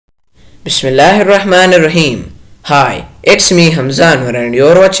Bismillahirrahmanirrahim. Hi, it's me Hamza Anwar and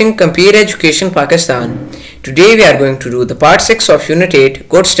you're watching Compare Education Pakistan. Today we are going to do the part 6 of Unit 8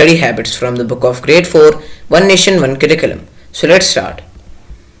 Good Study Habits from the book of Grade 4 One Nation One Curriculum. So let's start.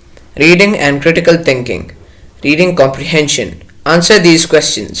 Reading and critical thinking. Reading comprehension. Answer these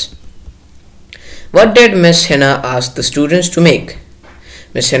questions. What did Miss Hina ask the students to make?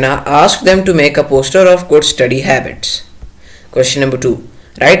 Miss Hina asked them to make a poster of good study habits. Question number 2.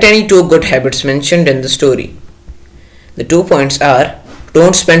 Write any 2 good habits mentioned in the story. The 2 points are: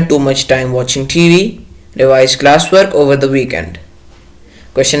 don't spend too much time watching TV, revise classwork over the weekend.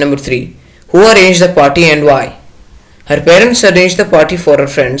 Question number 3. Who arranged the party and why? Her parents arranged the party for her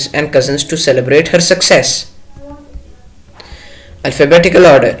friends and cousins to celebrate her success. Alphabetical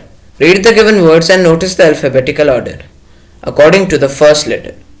order. Read the given words and notice the alphabetical order according to the first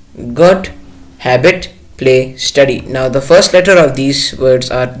letter. Good, habit, play, study. Now the first letter of these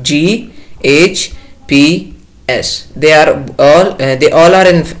words are G, H, P, S. They all are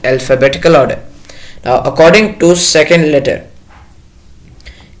in alphabetical order. Now according to second letter,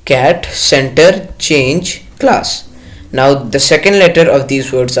 cat, center, change, class. Now the second letter of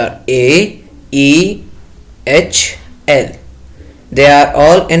these words are A, E, H, L. They are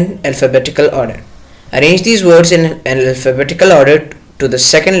all in alphabetical order. Arrange these words in an alphabetical order to the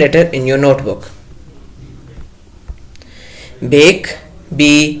second letter in your notebook. Bake,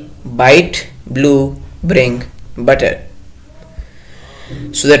 bee, bite, blue, bring, butter.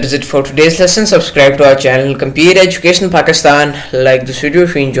 So that is it for today's lesson. Subscribe to our channel Compare Education Pakistan. Like this video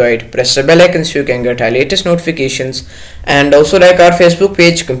if you enjoyed. Press the bell icon so you can get our latest notifications. And also like our Facebook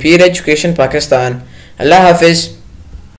page Compare Education Pakistan. Allah Hafiz.